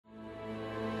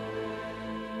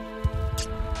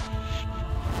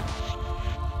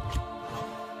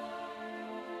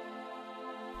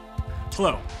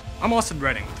Hello, I'm Austin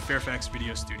Redding with the Fairfax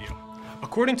Video Studio.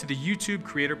 According to the YouTube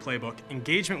Creator Playbook,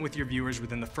 engagement with your viewers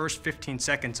within the first 15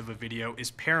 seconds of a video is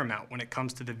paramount when it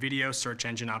comes to the video search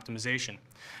engine optimization.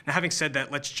 Now, having said that,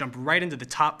 let's jump right into the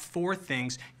top 4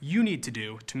 things you need to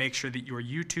do to make sure that your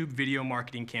YouTube video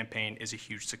marketing campaign is a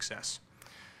huge success.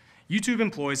 YouTube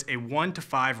employs a 1 to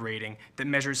 5 rating that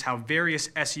measures how various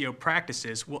SEO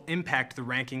practices will impact the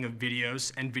ranking of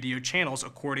videos and video channels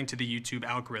according to the YouTube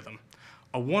algorithm.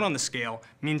 A 1 on the scale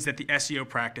means that the SEO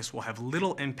practice will have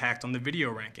little impact on the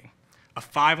video ranking. A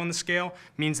 5 on the scale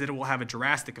means that it will have a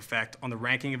drastic effect on the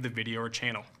ranking of the video or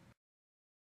channel.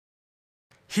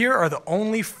 Here are the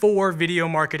only 4 video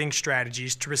marketing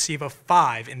strategies to receive a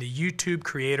 5 in the YouTube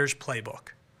Creators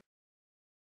Playbook.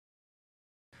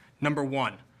 Number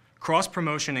 1,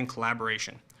 cross-promotion and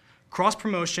collaboration.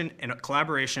 Cross-promotion and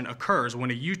collaboration occurs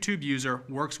when a YouTube user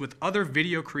works with other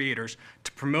video creators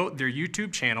to promote their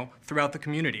YouTube channel throughout the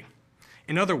community.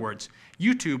 In other words,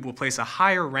 YouTube will place a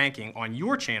higher ranking on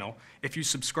your channel if you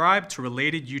subscribe to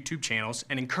related YouTube channels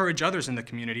and encourage others in the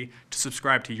community to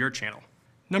subscribe to your channel.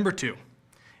 Number 2,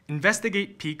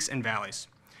 investigate peaks and valleys.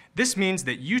 This means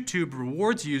that YouTube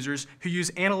rewards users who use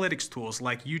analytics tools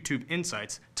like YouTube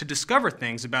Insights to discover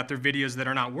things about their videos that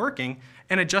are not working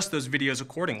and adjust those videos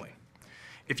accordingly.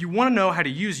 If you want to know how to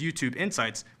use YouTube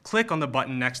Insights, click on the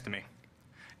button next to me.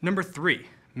 Number 3,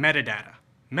 metadata.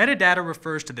 Metadata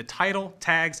refers to the title,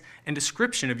 tags, and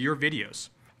description of your videos.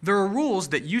 There are rules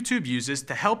that YouTube uses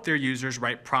to help their users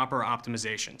write proper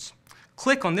optimizations.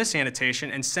 Click on this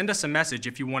annotation and send us a message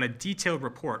if you want a detailed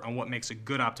report on what makes a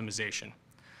good optimization.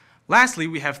 Lastly,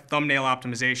 we have thumbnail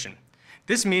optimization.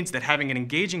 This means that having an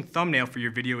engaging thumbnail for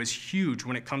your video is huge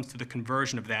when it comes to the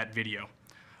conversion of that video.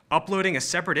 Uploading a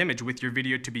separate image with your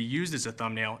video to be used as a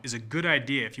thumbnail is a good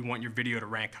idea if you want your video to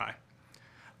rank high.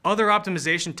 Other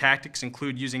optimization tactics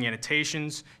include using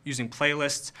annotations, using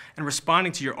playlists, and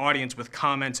responding to your audience with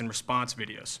comments and response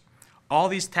videos. All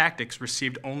these tactics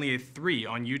received only a 3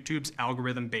 on YouTube's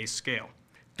algorithm-based scale.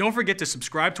 Don't forget to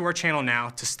subscribe to our channel now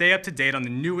to stay up to date on the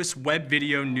newest web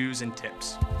video news and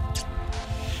tips.